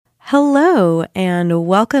Hello, and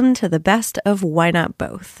welcome to the Best of Why Not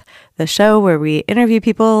Both, the show where we interview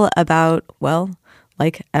people about, well,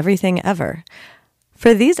 like everything ever.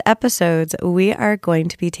 For these episodes, we are going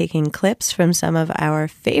to be taking clips from some of our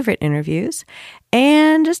favorite interviews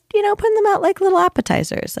and just, putting them out like little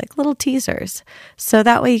appetizers, like little teasers, so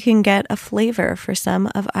that way you can get a flavor for some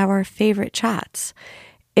of our favorite chats.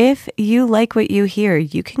 If you like what you hear,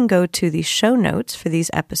 you can go to the show notes for these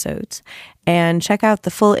episodes and check out the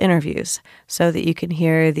full interviews so that you can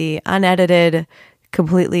hear the unedited,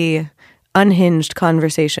 completely unhinged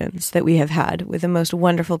conversations that we have had with the most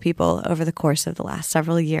wonderful people over the course of the last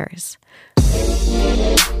several years.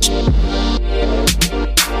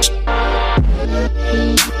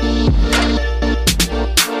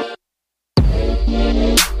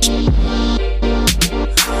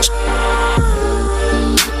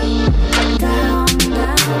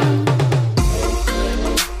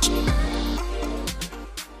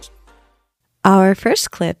 Our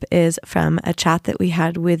first clip is from a chat that we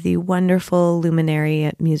had with the wonderful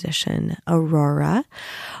luminary musician, Aurora.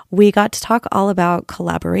 We got to talk all about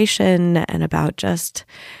collaboration and about just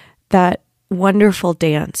that wonderful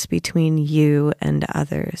dance between you and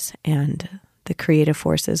others and the creative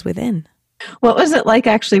forces within. What was it like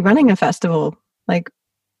actually running a festival? I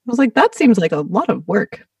was like, that seems like a lot of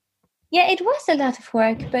work. Yeah, it was a lot of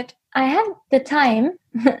work, but I have the time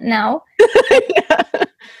now. Yeah.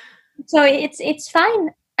 So it's fine,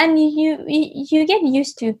 and you get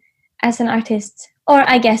used to as an artist, or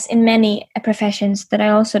I guess in many professions that I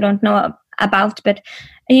also don't know about, but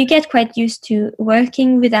you get quite used to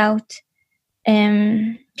working without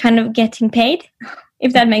kind of getting paid,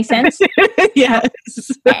 if that makes sense. Yes.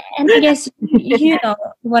 And I guess you know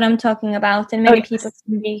what I'm talking about, and many people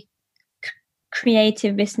can be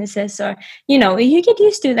creative businesses, or you get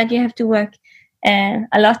used to that you have to work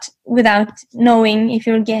a lot without knowing if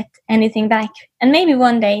you'll get anything back, and maybe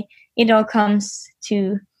one day it all comes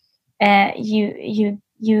to you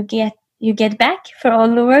get back for all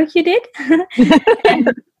the work you did.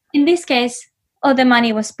 In this case, all the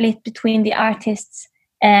money was split between the artists,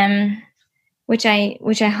 which I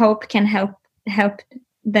hope can help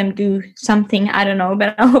them do something. I don't know,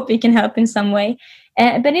 but I hope it can help in some way.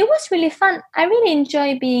 But it was really fun. I really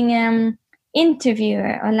enjoy being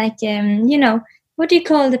interviewer, or what do you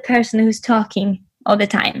call the person who's talking all the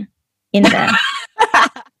time in the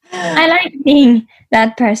I like being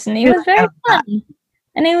that person. It was very fun,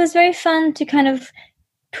 and it was very fun to kind of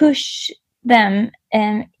push them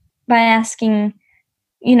by asking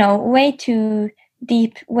way too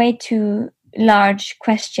deep, way too large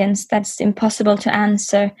questions that's impossible to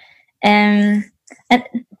answer, and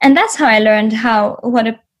that's how I learned what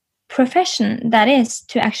a profession that is,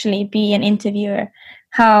 to actually be an interviewer,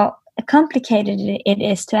 how complicated it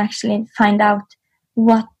is to actually find out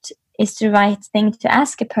what is the right thing to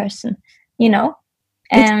ask a person. I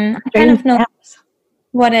kind of know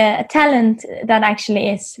what a talent that actually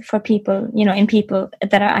is for people, in people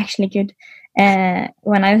that are actually good.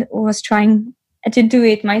 When I was trying to do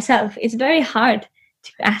it myself, it's very hard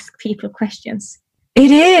to ask people questions. It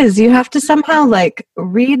is. You have to somehow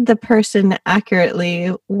read the person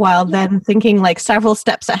accurately while then thinking several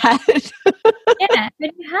steps ahead. Yeah,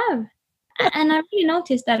 but you have. And I really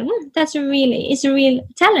noticed that it's a real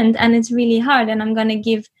talent, and it's really hard. And I'm going to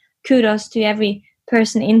give kudos to every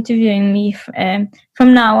person interviewing me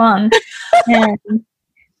from now on.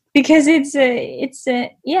 Because it's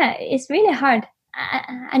really hard.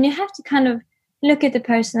 And you have to kind of look at the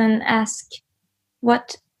person and ask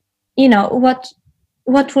what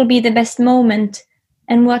will be the best moment,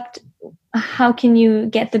 and how can you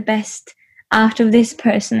get the best out of this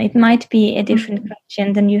person. It might be a different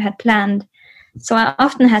question than you had planned. So I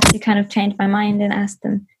often had to kind of change my mind and ask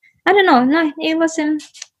them. I don't know. No, it was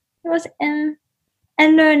a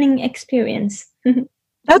learning experience.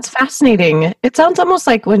 That's fascinating. It sounds almost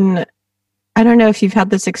like when, I don't know if you've had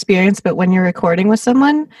this experience, but when you're recording with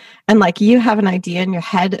someone and you have an idea in your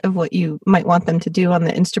head of what you might want them to do on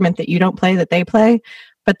the instrument that you don't play, that they play,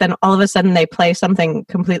 but then all of a sudden they play something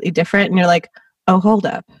completely different and you're like, oh, hold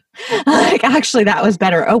up. Actually, that was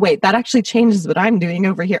better. Oh, wait, that actually changes what I'm doing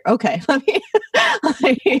over here. Okay, let me,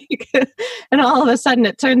 and all of a sudden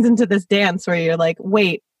it turns into this dance where you're like,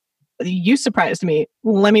 wait, you surprised me.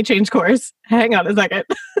 Let me change course. Hang on a second.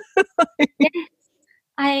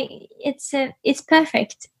 It's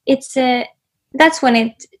perfect. That's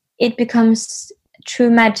when it becomes true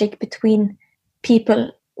magic between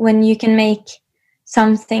people, when you can make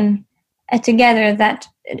something together that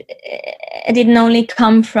it didn't only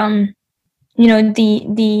come from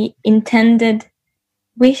the intended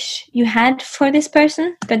wish you had for this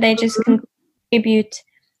person, but they just contribute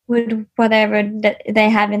with whatever that they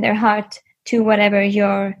have in their heart to whatever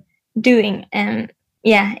you're doing. And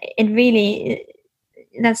yeah, it really,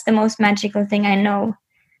 that's the most magical thing I know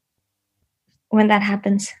when that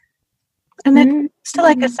happens. And then still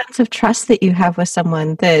like a sense of trust that you have with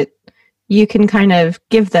someone, that you can kind of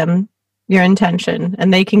give them your intention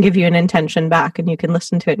and they can give you an intention back, and you can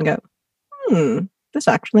listen to it and go, this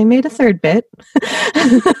actually made a third bit.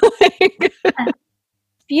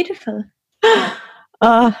 Beautiful.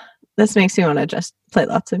 This makes me want to just play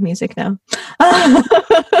lots of music now.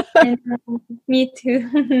 Me too.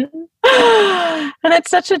 And it's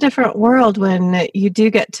such a different world when you do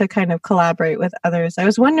get to kind of collaborate with others. I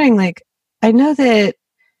was wondering, like, I know that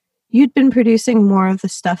you'd been producing more of the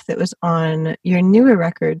stuff that was on your newer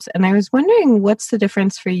records, and I was wondering what's the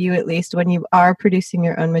difference for you, at least, when you are producing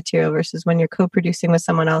your own material versus when you're co-producing with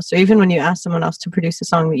someone else, or even when you ask someone else to produce a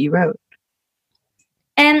song that you wrote?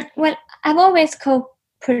 Well, I've always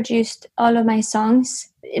co-produced all of my songs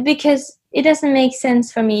because it doesn't make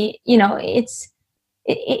sense for me. You know, it's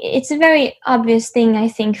a very obvious thing, I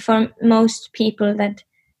think, for most people that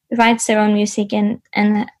writes their own music and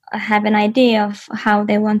have an idea of how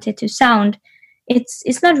they want it to sound.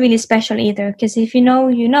 It's not really special either, because if you know,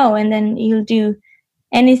 you know, and then you'll do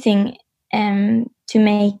anything to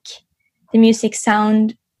make the music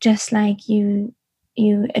sound just like you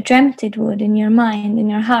dreamt it would in your mind, in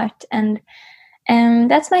your heart. And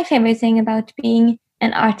that's my favorite thing about being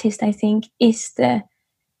an artist, I think, is the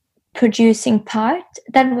producing part.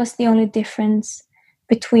 That was the only difference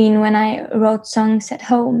between when I wrote songs at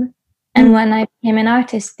home and when I became an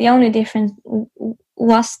artist. The only difference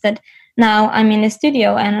was that now I'm in the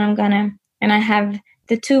studio and I have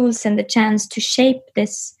the tools and the chance to shape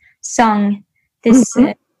this song, this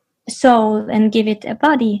soul, and give it a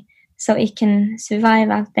body so it can survive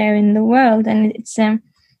out there in the world. And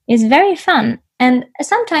it's very fun. And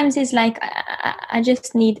sometimes it's like I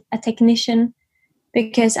just need a technician,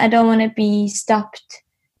 because I don't want to be stopped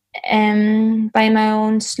by my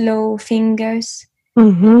own slow fingers.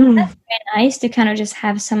 That's very nice to kind of just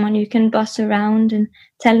have someone you can boss around and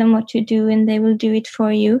tell them what to do, and they will do it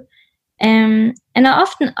for you. And I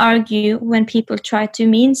often argue when people try to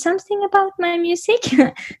mean something about my music.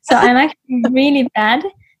 So I'm actually really bad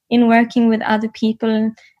in working with other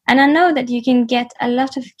people. And I know that you can get a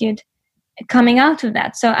lot of good coming out of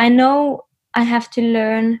that. So I know I have to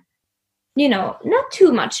learn, you know, not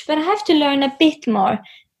too much, but I have to learn a bit more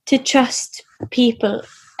to trust people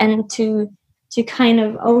and to kind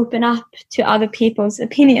of open up to other people's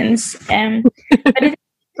opinions. But it's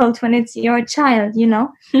difficult when it's your child, you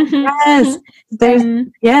know. Yes.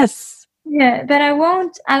 Yes. Yeah, but I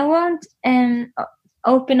won't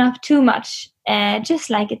open up too much, just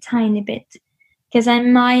like a tiny bit, because I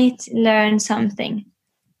might learn something.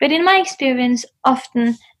 But in my experience,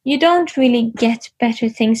 often you don't really get better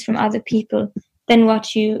things from other people than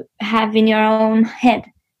what you have in your own head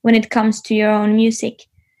when it comes to your own music.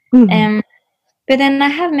 But then I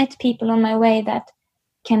have met people on my way that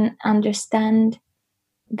can understand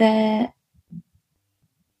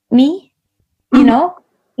me, you know,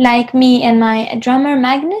 like me and my drummer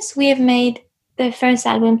Magnus. We have made the first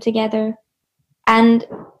album together, and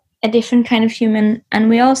A Different Kind of Human, and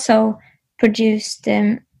we also produced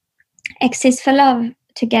Exist for Love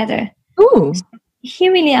together. Ooh. He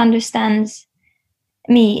really understands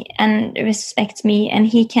me and respects me, and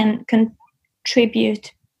he can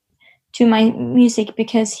contribute to my music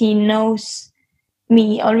because he knows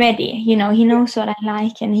me already. You know, he knows what I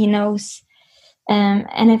like, and he knows.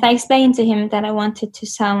 And if I explain to him that I wanted to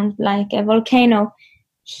sound like a volcano,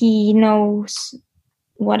 he knows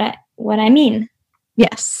what I mean.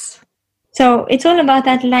 Yes. So it's all about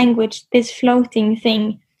that language, this floating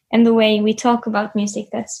thing, and the way we talk about music.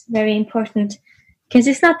 That's very important, because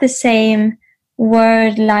it's not the same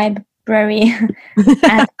word library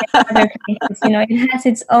as other places. You know, it has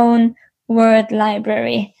its own word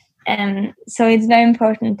library. So it's very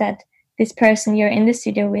important that this person you're in the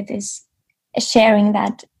studio with is sharing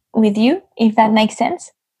that with you, if that makes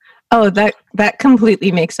sense. Oh, that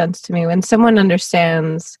completely makes sense to me. When someone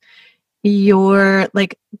understands your,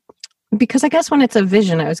 like, because I guess when it's a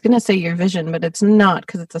vision, I was going to say your vision, but it's not,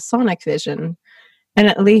 because it's a sonic vision. And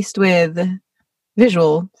at least with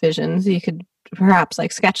visual visions, you could perhaps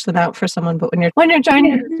like sketch them out for someone. But when you're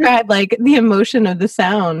trying to describe like the emotion of the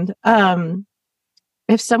sound,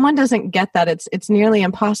 if someone doesn't get that, it's nearly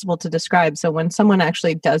impossible to describe. So when someone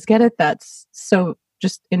actually does get it, that's so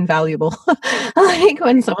just invaluable. Like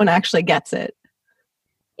when someone actually gets it.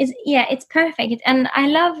 It's perfect. And I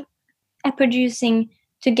love producing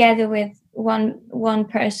together with one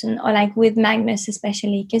person, or like with Magnus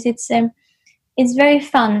especially, because it's it's very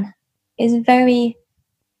fun. It's very,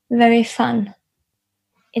 very fun.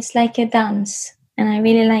 It's like a dance, and I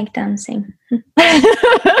really like dancing.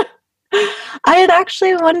 I had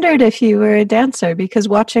actually wondered if you were a dancer, because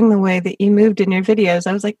watching the way that you moved in your videos,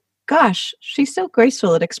 I was like, gosh, she's so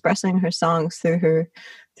graceful at expressing her songs through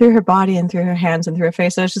her body and through her hands and through her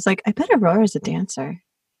face. I was just like, I bet Aurora's a dancer.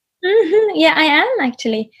 Mm-hmm. Yeah, I am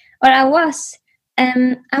actually, or I was.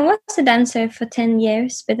 I was a dancer for 10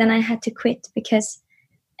 years, but then I had to quit because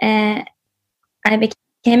I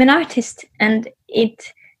became an artist, and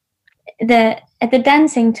the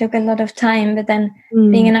dancing took a lot of time, but then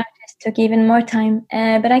being an artist took even more time.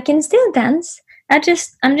 But I can still dance. I'm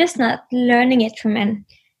just not learning it from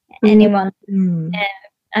anyone.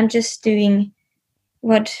 I'm just doing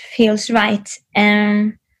what feels right.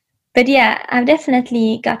 But yeah, I've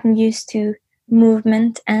definitely gotten used to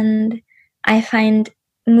movement, and I find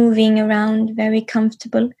moving around very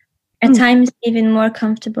comfortable. At times, even more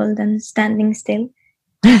comfortable than standing still.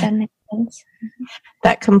 If that makes sense.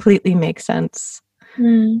 That completely makes sense.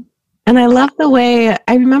 And I love the way,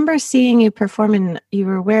 I remember seeing you perform, and you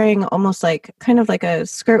were wearing almost like kind of like a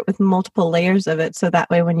skirt with multiple layers of it. So that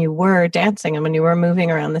way when you were dancing and when you were moving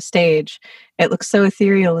around the stage, it looks so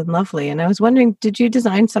ethereal and lovely. And I was wondering, did you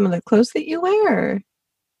design some of the clothes that you wear?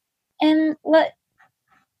 Well,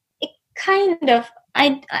 it kind of.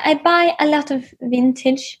 I buy a lot of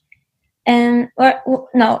vintage.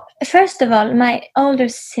 No, first of all, my older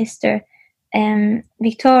sister,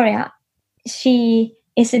 Victoria, she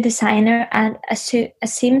is a designer and a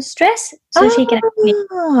seamstress, so she can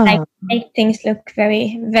actually make things look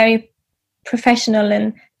very, very professional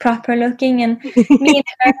and proper looking. And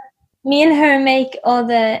me and her make all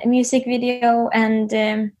the music video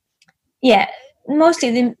and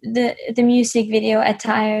mostly the music video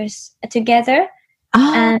attires together.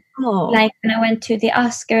 And like when I went to the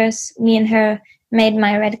Oscars, me and her made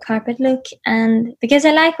my red carpet look. And because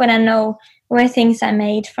I like when I know where things are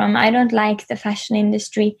made from. I don't like the fashion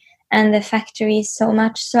industry and the factories so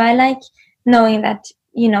much. So I like knowing that,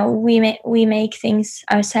 you know, we make things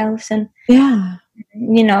ourselves. And,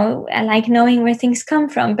 you know, I like knowing where things come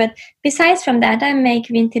from. But besides from that, I make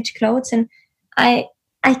vintage clothes, and I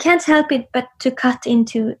can't help it but to cut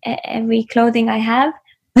into every clothing I have.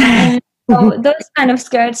 And so those kind of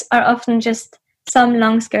skirts are often just some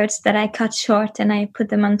long skirts that I cut short and I put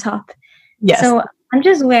them on top. Yes. So I'm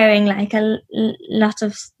just wearing like a lot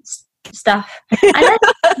of stuff. I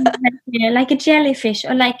like like a jellyfish,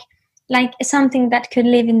 or like something that could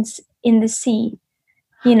live in the sea,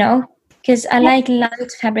 you know, because I like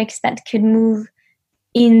light fabrics that could move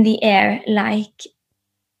in the air, like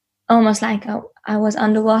almost like I was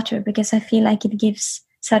underwater, because I feel like it gives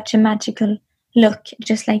such a magical look,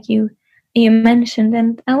 just like you mentioned.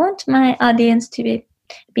 And I want my audience to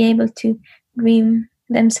be able to dream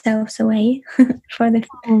themselves away for the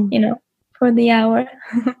for the hour.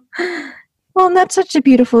 Well, and that's such a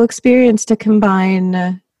beautiful experience to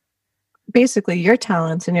combine basically your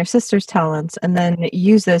talents and your sister's talents, and then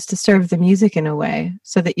use those to serve the music in a way,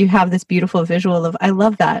 so that you have this beautiful visual of, I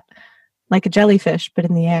love that, like a jellyfish but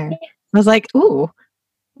in the air. I was like, ooh,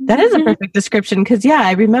 that is a perfect description, because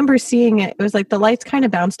I remember seeing it. It was like the lights kind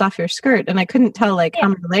of bounced off your skirt, and I couldn't tell like how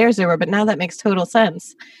many layers there were, but now that makes total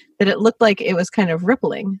sense, that it looked like it was kind of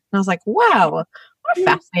rippling. And I was like, wow, what a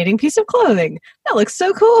fascinating piece of clothing. That looks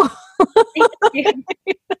so cool.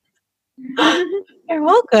 You're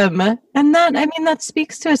welcome. And that, I mean, that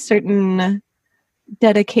speaks to a certain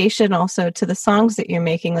dedication also to the songs that you're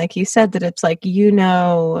making. Like you said, that it's like, you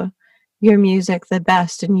know, your music the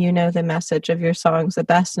best, and you know the message of your songs the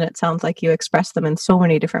best, and it sounds like you express them in so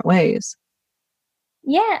many different ways.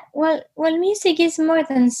 Well, music is more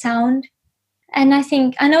than sound, and I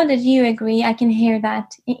know that you agree. I can hear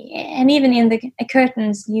that, and even in the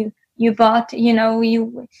curtains you bought, you know,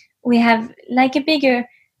 we have like a bigger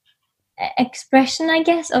expression, I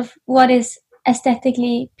guess, of what is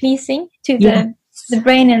aesthetically pleasing to the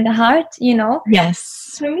brain and the heart, you know.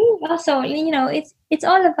 Yes. For me also, you know, it's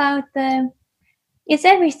all about it's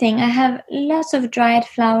everything. I have lots of dried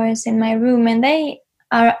flowers in my room, and they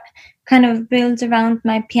are kind of built around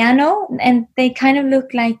my piano, and they kind of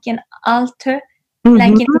look like an altar,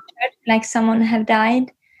 like in a church, like someone have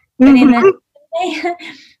died. But in a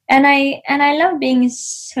and I love being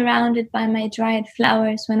surrounded by my dried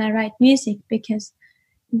flowers when I write music, because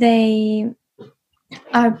they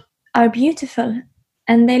are beautiful,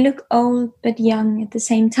 and they look old but young at the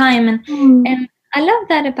same time. And I love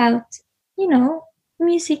that about, you know,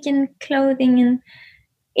 music and clothing. And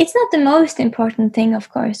it's not the most important thing, of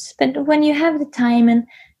course, but when you have the time and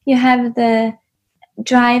you have the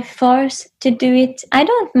drive force to do it, I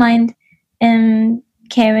don't mind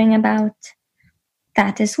caring about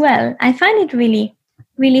that as well. I find it really,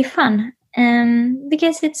 really fun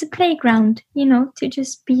because it's a playground, to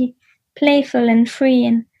just be playful and free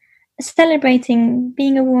and celebrating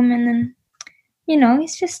being a woman, and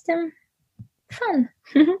it's just fun.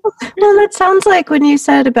 Well, it sounds like when you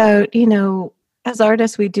said about, as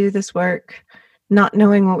artists we do this work not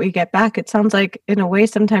knowing what we get back, it sounds like in a way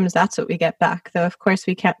sometimes that's what we get back, though of course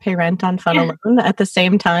we can't pay rent on fun alone. At the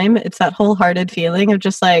same time, it's that wholehearted feeling of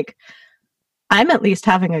just like, I'm at least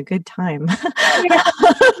having a good time.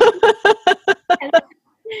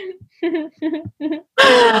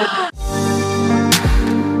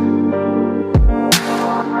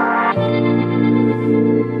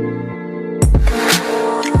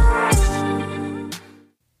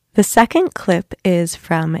 The second clip is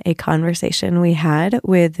from a conversation we had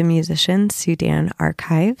with the musician Sudan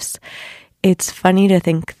Archives. It's funny to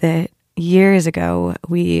think that years ago,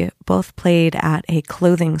 we both played at a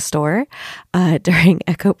clothing store during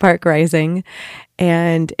Echo Park Rising,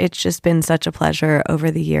 and it's just been such a pleasure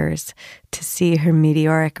over the years to see her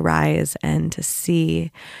meteoric rise and to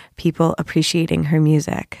see people appreciating her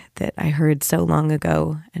music that I heard so long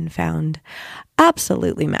ago and found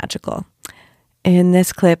absolutely magical. In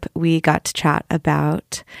this clip, we got to chat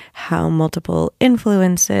about how multiple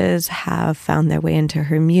influences have found their way into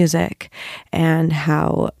her music and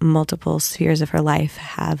how multiple spheres of her life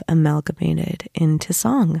have amalgamated into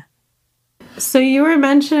song. So you were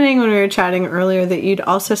mentioning when we were chatting earlier that you'd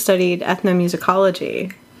also studied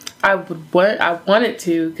ethnomusicology. I wanted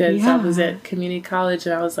to, because I was at community college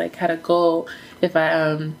and I was like, had a goal. If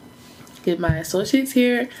I get my associates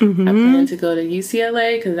here, I plan to go to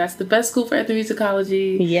UCLA because that's the best school for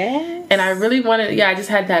ethnomusicology. Yes. And I really wanted, I just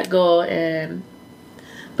had that goal.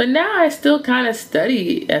 But now I still kind of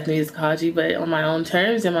study ethnomusicology, but on my own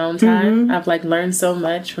terms, in my own time. I've learned so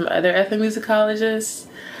much from other ethnomusicologists.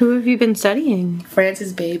 Who have you been studying?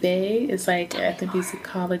 Francis Bebe is an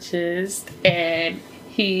ethnomusicologist, and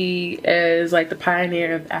he is the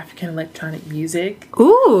pioneer of African electronic music.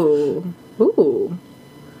 Ooh.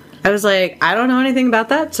 I was like, I don't know anything about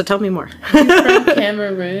that, so tell me more. He's from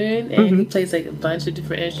Cameroon, and he plays a bunch of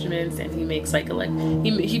different instruments, and he makes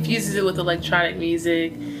he fuses it with electronic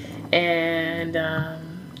music, and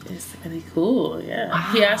it's really cool. Yeah.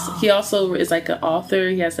 Wow. He also is an author.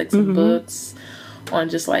 He has some books on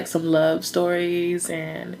just some love stories,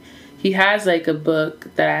 and he has a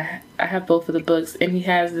book that I have both of the books, and he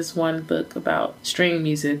has this one book about string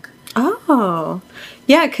music. Oh,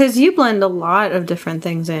 yeah, because you blend a lot of different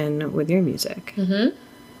things in with your music. Do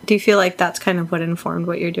you feel like that's kind of what informed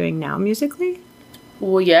what you're doing now musically?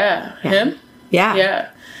 Well, yeah. Him? Yeah. Yeah.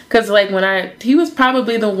 Because he was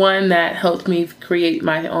probably the one that helped me create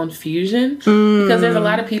my own fusion. Because there's a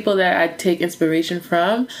lot of people that I take inspiration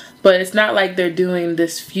from, but it's not like they're doing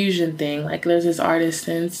this fusion thing. There's this artist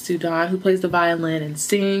in Sudan who plays the violin and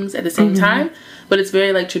sings at the same time, but it's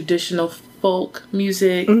very traditional folk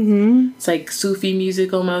music. It's Sufi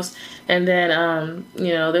music almost. And then,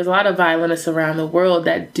 there's a lot of violinists around the world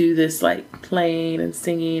that do this playing and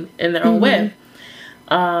singing in their own way.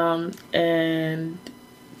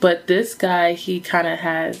 But this guy, he kind of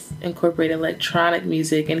has incorporated electronic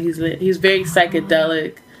music, and he's very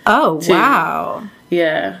psychedelic. Oh, too. Wow.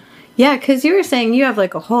 Yeah. Yeah, because you were saying you have a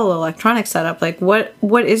whole electronic setup.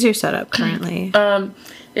 What is your setup currently?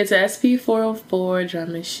 It's a SP404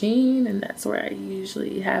 drum machine, and that's where I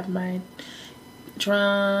usually have my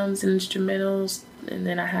drums and instrumentals. And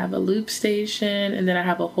then I have a loop station, and then I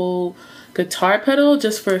have a whole guitar pedal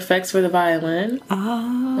just for effects for the violin.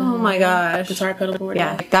 Oh my gosh. Guitar pedal board.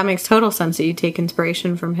 Yeah, that makes total sense that you take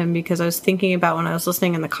inspiration from him, because I was thinking about when I was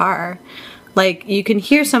listening in the car. You can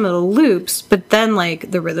hear some of the loops, but then,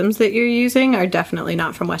 the rhythms that you're using are definitely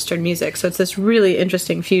not from Western music. So it's this really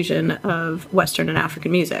interesting fusion of Western and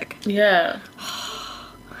African music. Yeah.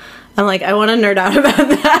 I'm I want to nerd out about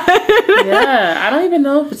that. Yeah. I don't even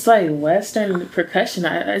know if it's, Western percussion.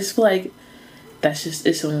 I just feel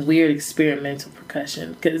it's some weird experimental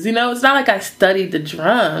percussion. Because, it's not I studied the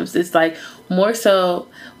drums. It's, more so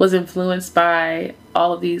was influenced by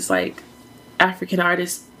all of these, African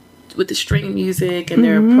artists with the string music and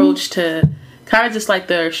their approach to kind of just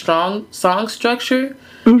their strong song structure,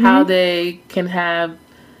 how they can have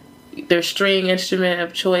their string instrument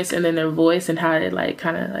of choice and then their voice, and how it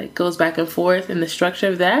kind of goes back and forth in the structure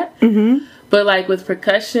of that. But with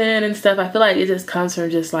percussion and stuff, I feel it just comes from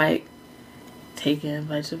just taking a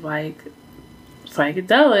bunch of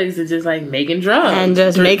psychedelics and just making drums and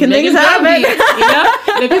just making things happen.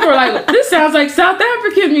 And people are this sounds like South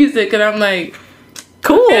African music, and I'm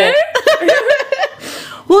cool. Okay.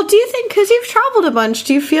 Well, do you think, because you've traveled a bunch,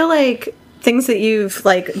 do you feel things that you've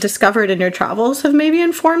like discovered in your travels have maybe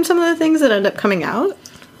informed some of the things that end up coming out?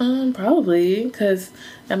 Probably, because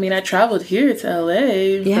I mean, I traveled here to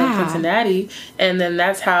LA from Cincinnati, and then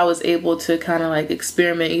that's how I was able to kind of like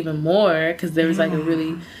experiment even more, because there was like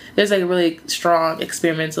there's a really strong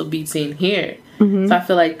experimental beat scene here. So I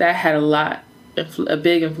feel like that had a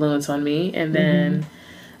big influence on me. And then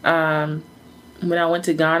when I went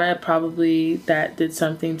to Ghana, probably that did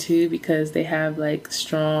something too, because they have like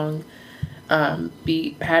strong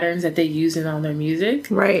beat patterns that they use in all their music.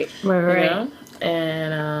 Right. You know?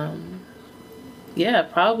 And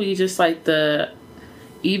probably just like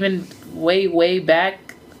even way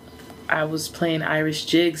back, I was playing Irish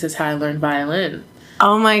jigs. That's how I learned violin.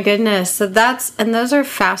 Oh my goodness. So those are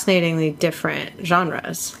fascinatingly different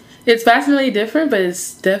genres. It's fascinatingly different, but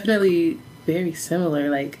it's definitely very similar.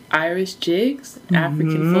 Like Irish jigs,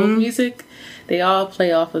 African folk music, they all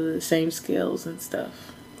play off of the same scales and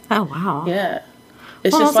stuff. Oh wow. Yeah.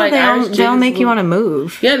 It's just like they all make you want to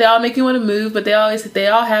move. Yeah, they all make you want to move, but they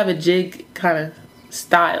all have a jig kind of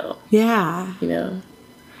style. Yeah. You know.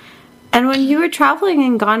 And when you were traveling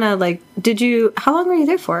in Ghana, like, how long were you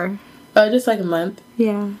there for? Just like a month.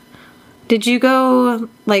 Yeah. Did you go,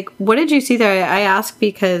 like, what did you see there? I ask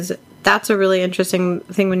because that's a really interesting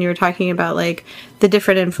thing when you were talking about, like, the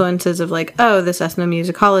different influences of, like, oh, this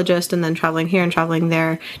ethnomusicologist, and then traveling here and traveling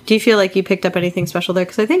there. Do you feel like you picked up anything special there?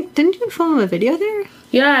 Because I think, didn't you film a video there?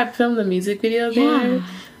 Yeah, I filmed a music video there. Yeah.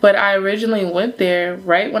 But I originally went there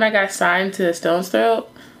right when I got signed to Stone's Throw.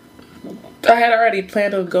 I had already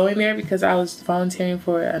planned on going there because I was volunteering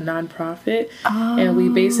for a nonprofit. Oh. And we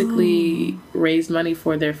basically raised money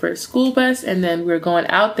for their first school bus. And then we were going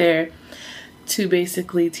out there to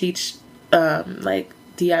basically teach like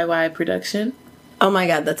DIY production. Oh my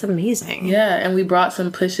God, that's amazing. Yeah, and we brought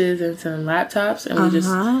some pushes and some laptops,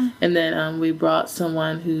 and then we brought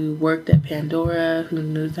someone who worked at Pandora, who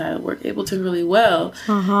knew how to work Ableton really well.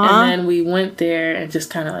 And then we went there and just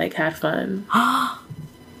kind of like had fun.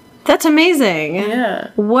 That's amazing.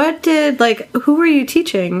 Yeah. Who were you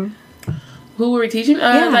teaching? Who were we teaching?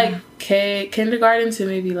 Like kindergarten to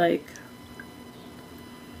maybe like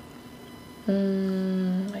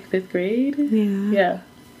 5th grade. Yeah.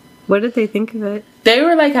 What did they think of it? They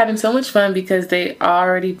were like having so much fun because they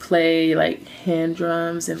already play like hand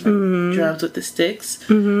drums and like drums with the sticks.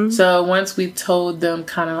 So once we told them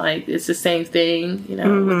kind of like it's the same thing, you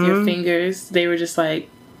know, with your fingers, they were just like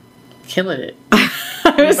killing it.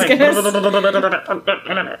 I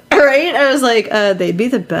was like, they'd be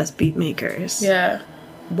the best beat makers. Yeah.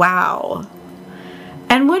 Wow.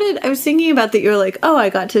 And I was thinking about that, you're like, oh, I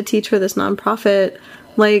got to teach for this nonprofit.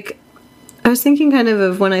 Like, I was thinking kind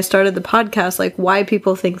of when I started the podcast, like why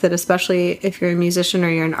people think that, especially if you're a musician or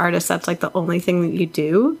you're an artist, that's like the only thing that you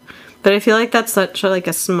do. But I feel like that's such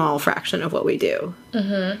a small fraction of what we do.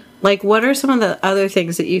 Like, what are some of the other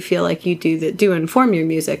things that you feel like you do that do inform your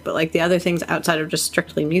music, but like the other things outside of just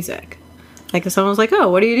strictly music? Like if someone's like, oh,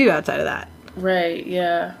 what do you do outside of that? Right,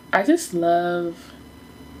 yeah.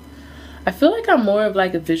 I feel like I'm more of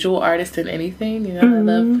like a visual artist than anything, you know. I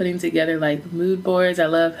love putting together like mood boards. I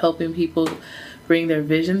love helping people bring their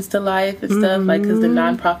visions to life and stuff. Like, because the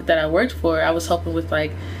nonprofit that I worked for, I was helping with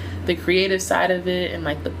like the creative side of it and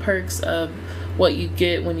like the perks of what you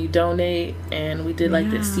get when you donate. And we did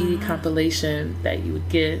like the CD compilation that you would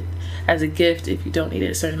get as a gift if you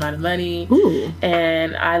donated a certain amount of money. Ooh.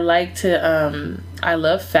 And I like to I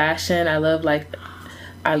love fashion. I love like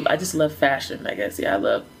I just love fashion, I guess.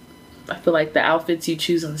 Yeah, I feel like the outfits you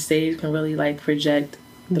choose on stage can really like project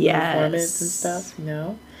the performance and stuff, you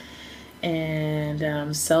know.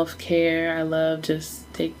 And self-care, I love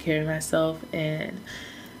just taking care of myself and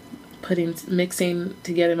mixing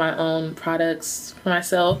together my own products for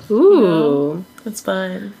myself. Ooh. You know? It's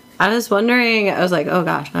fun. I was wondering, I was like, oh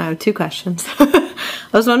gosh, I have 2 questions. I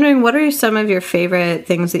was wondering, what are some of your favorite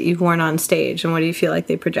things that you've worn on stage, and what do you feel like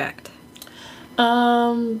they project?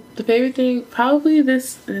 The favorite thing, probably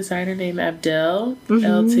this designer named Abdel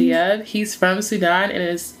El Tayeb. He's from Sudan,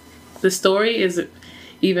 and the story is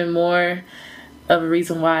even more of a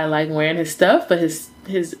reason why I like wearing his stuff, but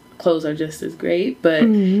his clothes are just as great. But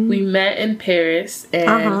we met in Paris,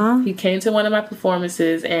 and he came to one of my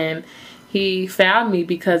performances, and he found me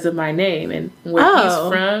because of my name and where he's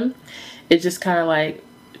from. It just kind of like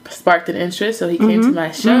sparked an interest, so he came to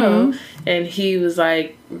my show, and he was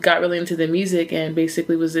like, got really into the music, and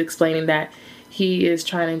basically was explaining that he is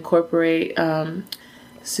trying to incorporate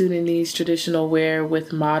Sudanese traditional wear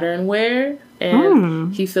with modern wear,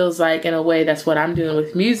 and he feels like in a way that's what I'm doing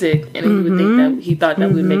with music, and he would think that he thought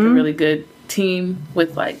that we'd make a really good team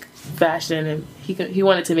with like fashion, and he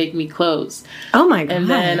wanted to make me clothes. Oh my god! And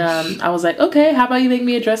then I was like, okay, how about you make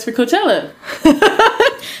me a dress for Coachella?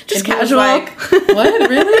 Just and casual. He was like, what,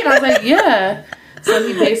 really? And I was like, yeah. So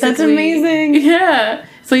he basically, that's amazing. Yeah.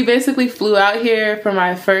 So he basically flew out here for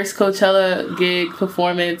my first Coachella gig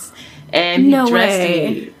performance, and he dressed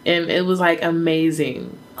me, and it was like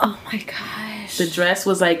amazing. Oh my gosh! The dress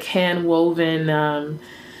was like hand woven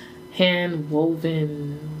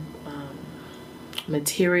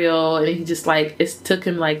material, and he just like, it took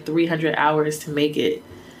him like 300 hours to make it.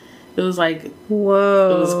 It was like,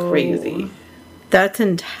 whoa, it was crazy. That's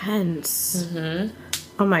intense.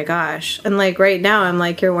 Oh my gosh. And like right now I'm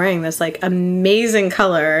like, you're wearing this like amazing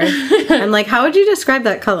color. And like, how would you describe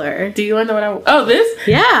that color? Do you want to know what this?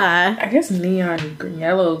 Yeah. I guess neon green,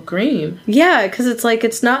 yellow green. Yeah, because it's like,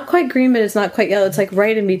 it's not quite green, but it's not quite yellow. It's like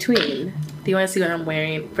right in between. Do you want to see what I'm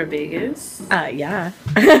wearing for Vegas? Yeah.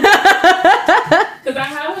 Because I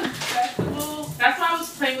have a festival. That's why I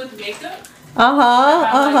was playing with makeup.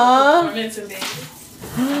 Performance in Vegas.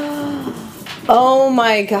 Oh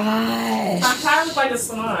my gosh. I'm trying to look like a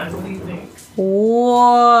salon. What do you think? Whoa.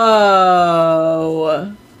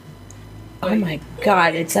 Oh my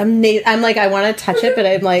god, it's amazing. I'm like, I want to touch it, but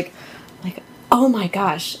I'm like, oh my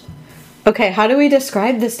gosh. Okay, how do we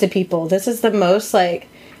describe this to people? This is the most like,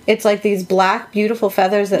 it's like these black, beautiful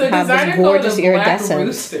feathers that have this gorgeous iridescent. Black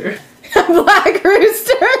rooster. Black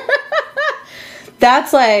rooster.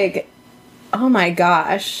 That's like, oh my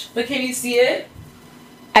gosh. But can you see it?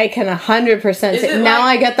 I can 100% see it. Now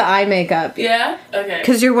I get the eye makeup. Yeah? Okay.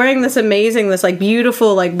 Because you're wearing this amazing, this like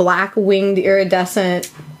beautiful, like black winged iridescent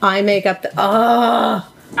eye makeup. I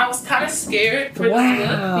was kind of scared for this look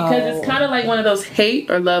because it's kind of like one of those hate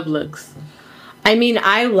or love looks. I mean,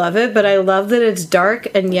 I love it, but I love that it's dark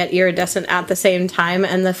and yet iridescent at the same time.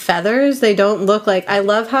 And the feathers, they don't look like... I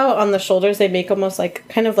love how on the shoulders they make almost like,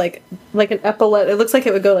 kind of like an epaulette. It looks like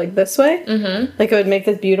it would go like this way. Mm-hmm. Like it would make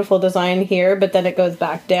this beautiful design here, but then it goes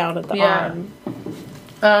back down at the arm.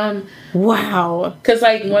 Wow. Because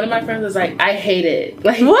like one of my friends was like, I hate it.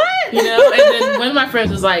 Like, what? You know? And then one of my friends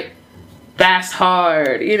was like, that's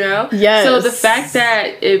hard, you know? Yes. So the fact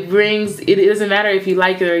that it doesn't matter if you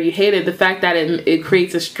like it or you hate it, the fact that it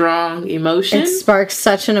creates a strong emotion. It sparks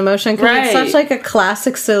such an emotion because it's such like a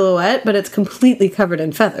classic silhouette, but it's completely covered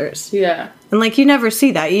in feathers. Yeah. And like you never see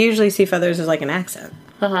that. You usually see feathers as like an accent.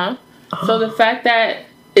 Uh-huh. Oh. So the fact that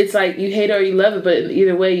it's like you hate it or you love it, but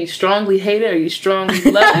either way you strongly hate it or you strongly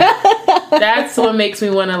love it, that's what makes me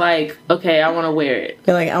want to like, okay, I want to wear it.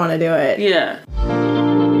 You're like, I want to do it. Yeah.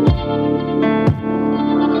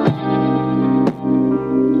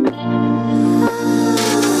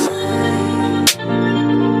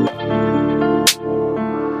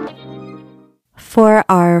 For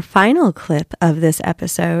our final clip of this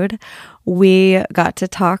episode, we got to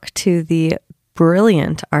talk to the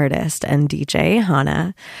brilliant artist and DJ,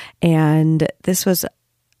 Hana, and this was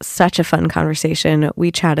such a fun conversation.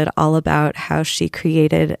 We chatted all about how she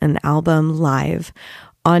created an album live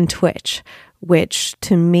on Twitch, which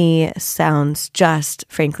to me sounds just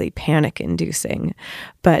frankly panic-inducing.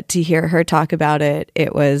 But to hear her talk about it,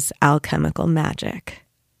 it was alchemical magic.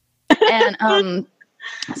 And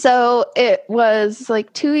so it was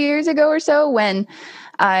like 2 years ago or so when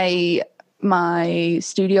my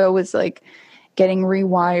studio was like getting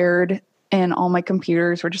rewired and all my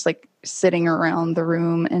computers were just like sitting around the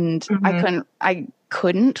room and I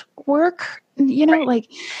couldn't work, you know, like,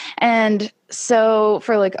 and so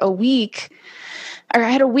for like a week, or I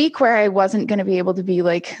had a week where I wasn't going to be able to be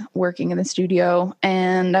like working in the studio.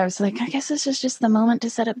 And I was like, I guess this is just the moment to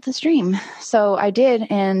set up the stream. So I did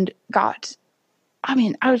and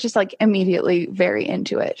I was just like immediately very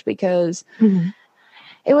into it because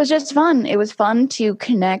it was just fun. It was fun to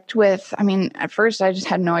connect with. I mean, at first I just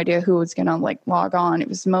had no idea who was going to like log on. It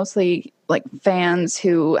was mostly like fans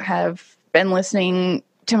who have been listening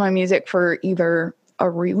to my music for either a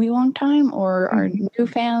really long time or are new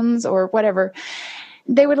fans or whatever.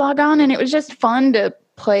 They would log on and it was just fun to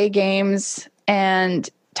play games and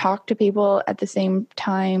talk to people at the same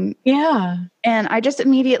time. Yeah. And I just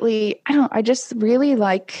immediately, I just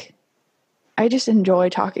enjoy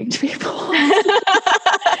talking to people.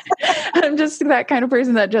 I'm just that kind of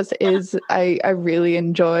person that just is, I really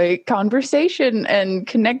enjoy conversation and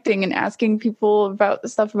connecting and asking people about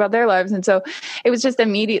stuff about their lives. And so it was just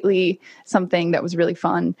immediately something that was really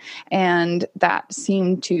fun. And that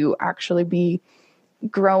seemed to actually be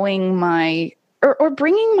growing my, or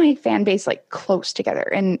bringing my fan base like close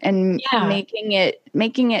together and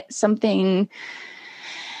making it something,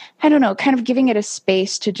 I don't know, kind of giving it a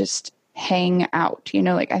space to just hang out, you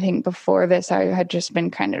know, like I think before this I had just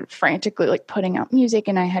been kind of frantically like putting out music,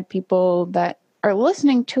 and I had people that are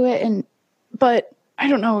listening to it, but I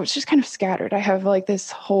don't know, it's just kind of scattered. I have like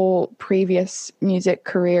this whole previous music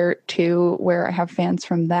career too, where I have fans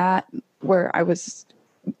from that, where I was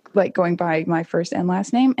like going by my first and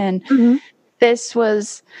last name. And this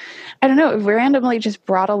was, I don't know, it randomly just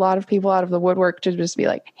brought a lot of people out of the woodwork to just be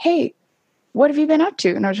like, hey, what have you been up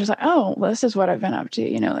to? And I was just like, oh, well, this is what I've been up to.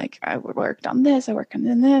 You know, like I worked on this, I worked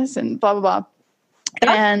on this, and blah, blah, blah.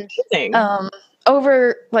 That's and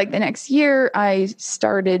over like the next year, I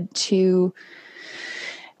started to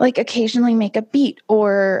like occasionally make a beat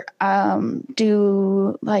or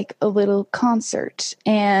do like a little concert.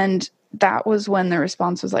 And that was when the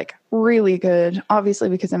response was like really good. Obviously,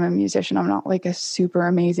 because I'm a musician, I'm not like a super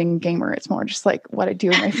amazing gamer. It's more just like what I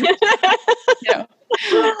do in my free time. You know?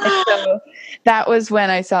 And so that was when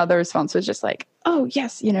I saw the response was just like, oh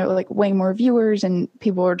yes, you know, like way more viewers, and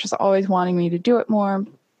people were just always wanting me to do it more.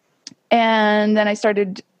 And then I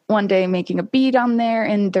started one day making a beat on there,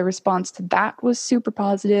 and the response to that was super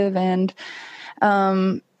positive. And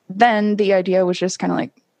then the idea was just kind of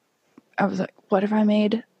like, I was like, what if I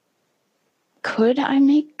could I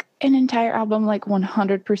make an entire album like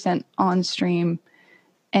 100% on stream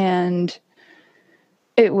and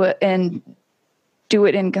and do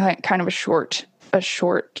it in kind of a short,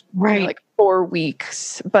 right, you know, like 4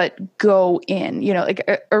 weeks, but go in, you know,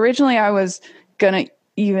 like originally I was going to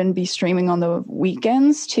even be streaming on the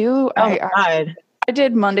weekends too. Oh, God. I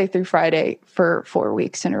did Monday through Friday for 4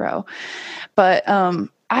 weeks in a row, but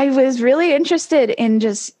I was really interested in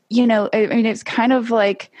just, you know, I mean, it's kind of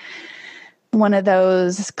like one of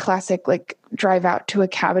those classic, like drive out to a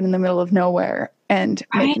cabin in the middle of nowhere and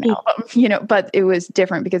make an album, you know, but it was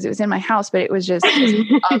different because it was in my house, but it was just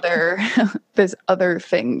this other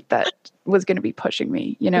thing that was going to be pushing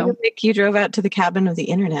me, you know. You drove out to the cabin of the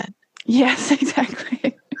internet. Yes,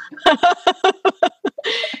 exactly.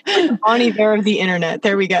 Bonnie Bear of the internet.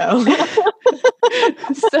 There we go.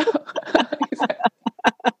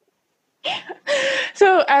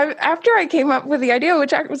 So after I came up with the idea,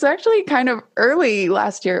 which was actually kind of early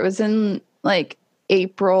last year, it was in like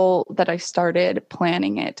April that I started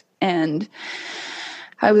planning it. And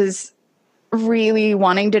I was really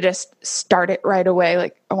wanting to just start it right away.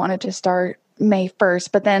 Like I wanted to start May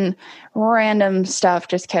 1st, but then random stuff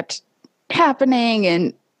just kept happening,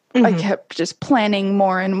 and I kept just planning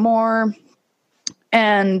more and more.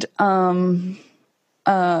 And but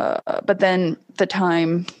then the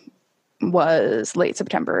time was late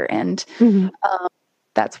September, and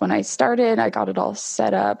that's when I started. I got it all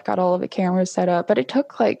set up, got all of the cameras set up, but it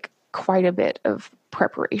took like quite a bit of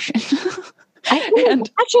preparation. I can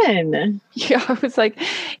imagine. Yeah, I was like,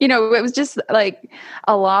 you know, it was just like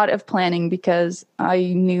a lot of planning because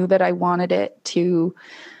I knew that I wanted it to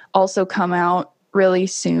also come out really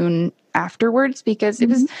soon afterwards, because it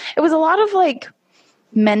was a lot of like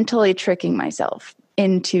mentally tricking myself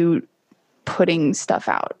into putting stuff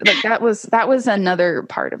out. Like that was another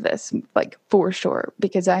part of this, like for sure,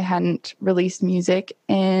 because I hadn't released music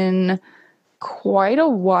in quite a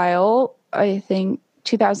while. I think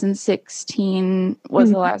 2016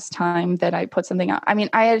 was the last time that I put something out. I mean,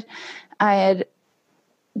 I had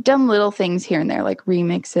done little things here and there, like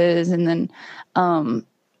remixes, and then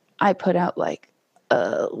I put out like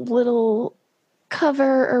a little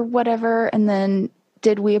cover or whatever, and then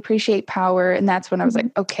did We Appreciate Power, and that's when I was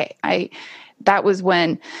like, okay, that was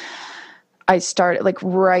when I started, like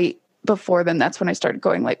right before then, that's when I started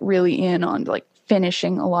going like really in on like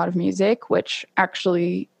finishing a lot of music, which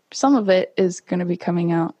actually some of it is going to be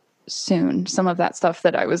coming out soon. Some of that stuff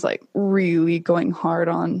that I was like really going hard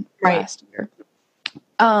on last year.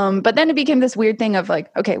 But then it became this weird thing of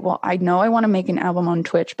like, okay, well, I know I want to make an album on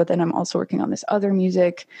Twitch, but then I'm also working on this other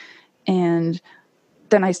music. And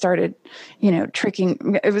then I started, you know,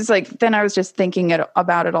 tricking. It was like, then I was just thinking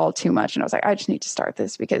about it all too much. And I was like, I just need to start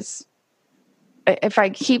this, because if I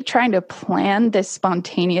keep trying to plan this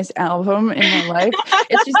spontaneous album in my life,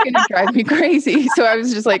 it's just going to drive me crazy. So I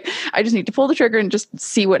was just like, I just need to pull the trigger and just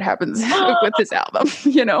see what happens with this album,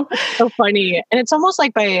 you know? So funny. And it's almost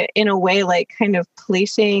like in a way, like kind of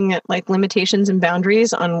placing like limitations and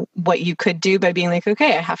boundaries on what you could do by being like,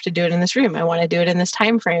 okay, I have to do it in this room. I want to do it in this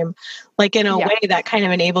time frame. Like in a way that kind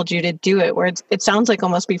of enabled you to do it, where it sounds like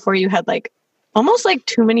almost before you had like almost like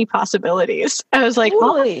too many possibilities. I was like,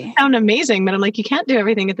 totally. Well, sound amazing, but I'm like, you can't do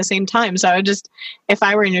everything at the same time. So I would just, if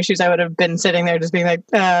I were in your shoes, I would have been sitting there just being like,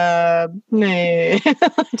 nah.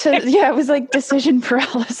 It was like decision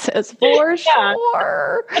paralysis for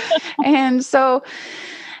sure. And so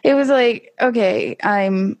it was like, okay,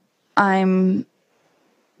 I'm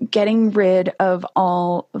getting rid of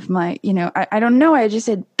all of my, I don't know. I just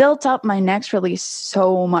had built up my next release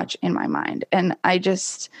so much in my mind. And I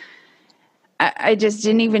just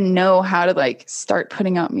didn't even know how to like start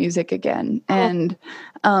putting out music again. And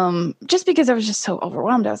just because I was just so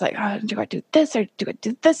overwhelmed, I was like, oh, do I do this or do I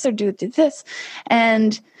do this or do I do this?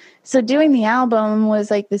 And so doing the album was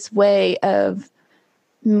like this way of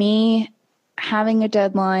me having a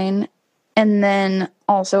deadline, and then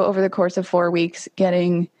also over the course of 4 weeks,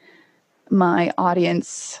 getting my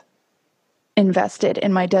audience invested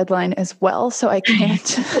in my deadline as well. So I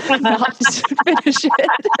can't not finish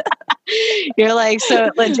it. You're like, so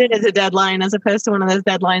it legit is a deadline as opposed to one of those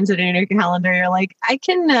deadlines that are in your calendar. You're like, I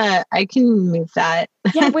can move that.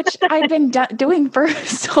 Yeah, which I've been doing for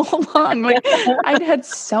so long. Like I'd had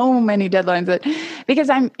so many deadlines because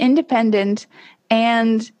I'm independent,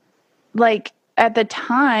 and like at the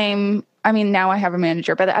time, I mean, now I have a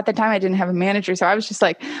manager, but at the time I didn't have a manager. So I was just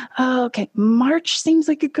like, oh, okay, March seems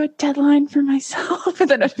like a good deadline for myself. And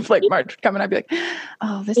then if like March would come and I'd be like,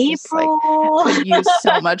 oh, this is like, could use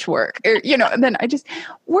so much work. Or, and then I just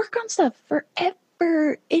work on stuff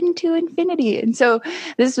forever into infinity. And so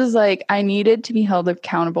this was like, I needed to be held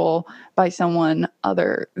accountable by someone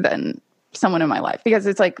other than someone in my life, because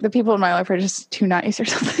it's like the people in my life are just too nice or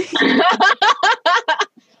something.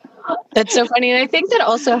 That's so funny. And I think that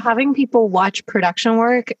also having people watch production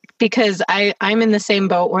work, because I'm in the same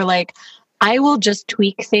boat where like I will just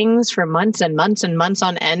tweak things for months and months and months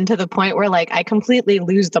on end to the point where like I completely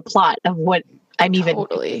lose the plot of what I'm even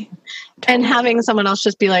totally. And having someone else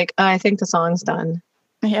just be like, oh, I think the song's done.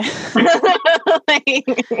 Yeah.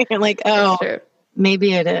 like, oh,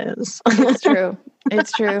 maybe it is. It's true.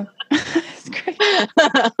 It's true. It's great.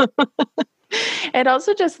 It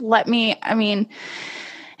also just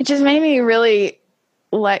it just made me really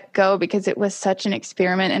let go, because it was such an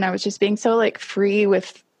experiment, and I was just being so like free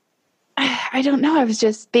with, I don't know, I was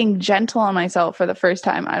just being gentle on myself for the first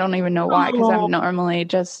time. I don't even know why, because I'm normally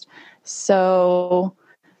just so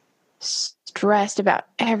stressed about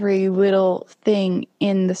every little thing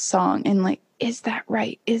in the song, and like, is that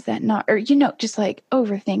right? Is that not? Or, just like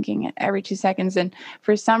overthinking it every 2 seconds. And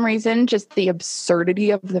for some reason, just the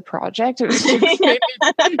absurdity of the project, it was just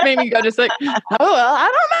made me go just like, oh, well,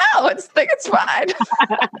 I don't know. I think it's fine.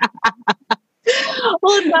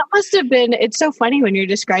 Well, that must have been, it's so funny when you're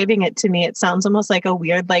describing it to me. It sounds almost like a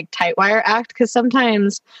weird, like tight wire act. Because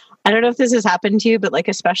sometimes, I don't know if this has happened to you, but like,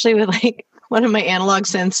 especially with like one of my analog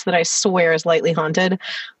synths that I swear is lightly haunted,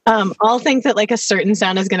 I'll think that like a certain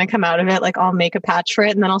sound is going to come out of it. Like I'll make a patch for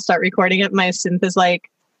it and then I'll start recording it. My synth is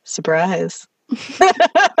like, surprise.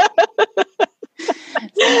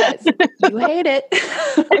 Yes, you hate it.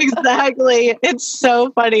 Exactly. It's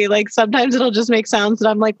so funny. Like sometimes it'll just make sounds that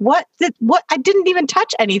I'm like, what? I didn't even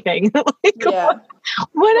touch anything. Like, yeah.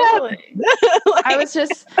 What happened? Like, I was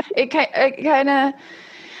just,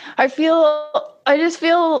 I just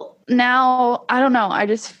feel now, I don't know. I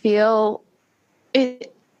just feel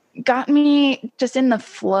it got me just in the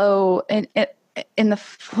flow, in the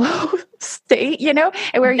flow state, and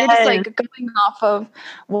where you're just like going off of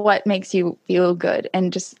what makes you feel good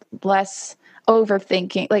and just less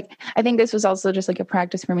overthinking. Like, I think this was also just like a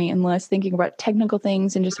practice for me, and less thinking about technical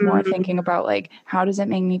things and just more thinking about like, how does it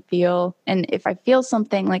make me feel? And if I feel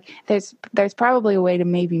something, like there's probably a way to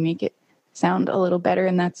maybe make it sound a little better,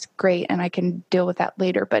 and that's great, and I can deal with that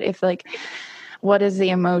later. But if like, what is the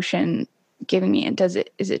emotion giving me, and is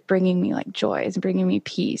it bringing me like joy? Is it bringing me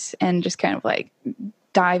peace? And just kind of like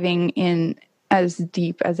diving in as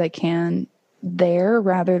deep as I can there,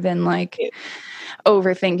 rather than like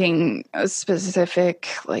overthinking a specific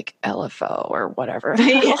like LFO or whatever, or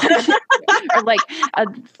like a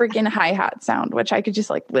freaking hi-hat sound, which I could just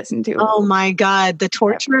like listen to. Oh my God, the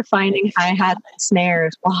torture of finding hi-hat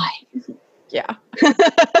snares. Why? Yeah.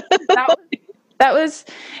 It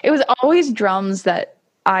was always drums that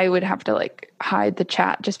I would have to like hide the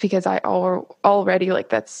chat, just because I already like,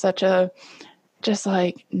 that's such a just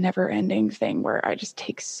like never ending thing where I just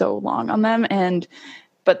take so long on them.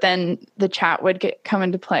 But then the chat would come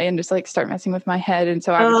into play and just like start messing with my head. And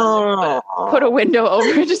so I would put a window over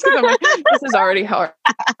it, just because I'm like, this is already hard.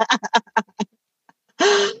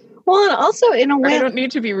 Well, and also in a way, I don't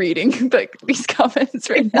need to be reading like these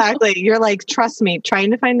comments right exactly. Now. You're like, trust me,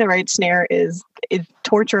 trying to find the right snare is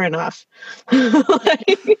torture enough. No,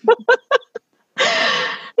 I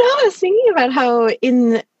was thinking about how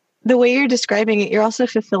in the way you're describing it, you're also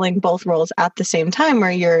fulfilling both roles at the same time,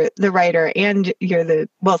 where you're the writer and you're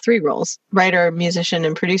three roles, writer, musician,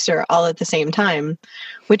 and producer, all at the same time,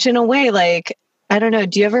 which in a way, like, I don't know,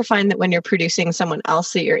 do you ever find that when you're producing someone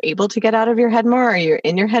else that you're able to get out of your head more, or you're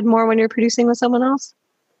in your head more when you're producing with someone else?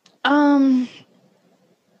 I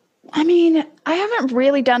mean, I haven't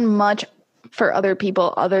really done much for other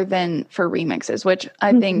people other than for remixes, which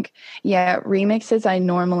I think, remixes, I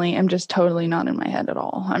normally am just totally not in my head at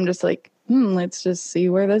all. I'm just like, let's just see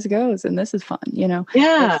where this goes. And this is fun,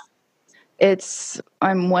 Yeah.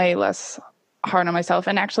 I'm way less hard on myself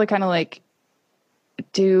and actually kind of like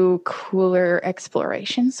do cooler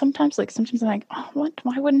explorations sometimes. Like sometimes I'm like,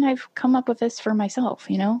 why wouldn't I have come up with this for myself?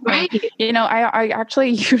 Right. I actually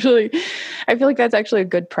usually, I feel like that's actually a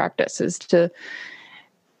good practice, is to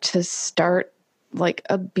start like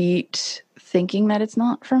a beat thinking that it's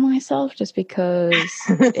not for myself, just because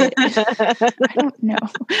I don't know,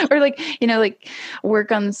 or like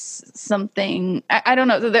work on something. I don't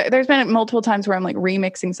know. There's been multiple times where I'm like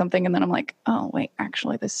remixing something and then I'm like, oh wait,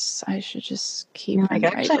 actually this, I should just keep like,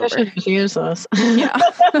 actually I should just use this. Yeah.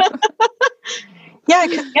 Yeah,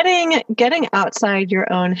 because getting outside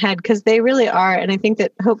your own head, because they really are, and I think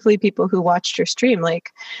that hopefully people who watched your stream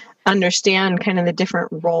like understand kind of the different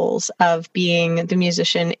roles of being the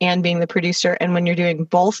musician and being the producer. And when you're doing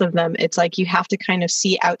both of them, it's like you have to kind of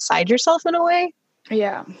see outside yourself in a way.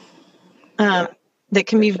 Yeah. That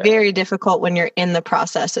can be very difficult when you're in the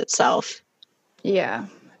process itself. Yeah.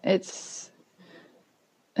 It's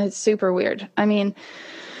super weird. I mean,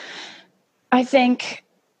 I think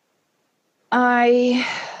I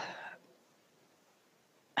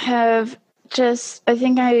have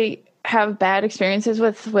bad experiences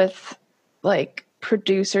with like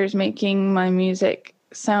producers making my music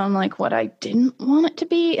sound like what I didn't want it to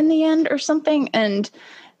be in the end or something. And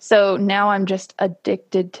so now I'm just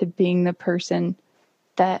addicted to being the person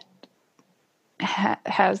that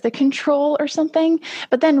has the control or something.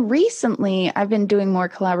 But then recently I've been doing more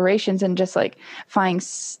collaborations and just like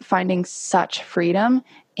finding such freedom.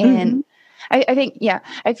 And I think,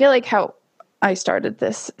 I feel like how I started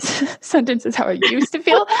this sentence is how I used to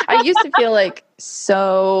feel. I used to feel like,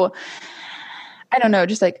 so, I don't know,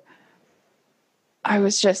 just like, I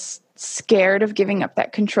was just scared of giving up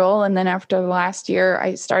that control. And then after last year,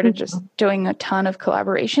 I started just doing a ton of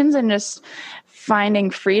collaborations and just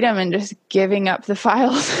finding freedom and just giving up the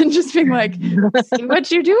files and just being like, see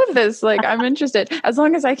what you do with this. Like, I'm interested, as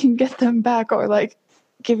long as I can get them back or like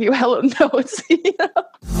give you Hello Notes.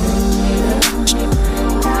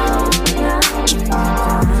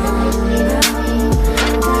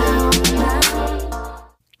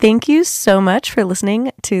 Thank you so much for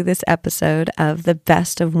listening to this episode of The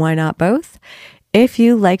Best of Why Not Both. If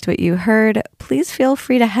you liked what you heard, please feel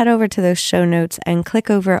free to head over to those show notes and click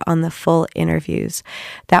over on the full interviews.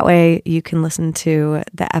 That way you can listen to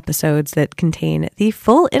the episodes that contain the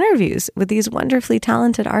full interviews with these wonderfully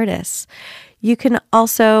talented artists. You can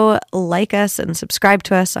also like us and subscribe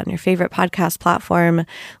to us on your favorite podcast platform.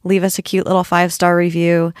 Leave us a cute little 5-star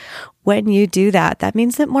review. When you do that, that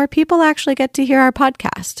means that more people actually get to hear our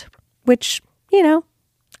podcast, which,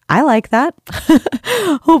 I like that.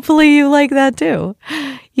 Hopefully you like that too.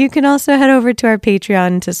 You can also head over to our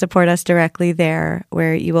Patreon to support us directly there,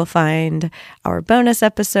 where you will find our bonus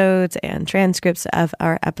episodes and transcripts of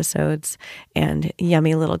our episodes and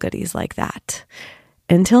yummy little goodies like that.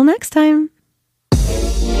 Until next time.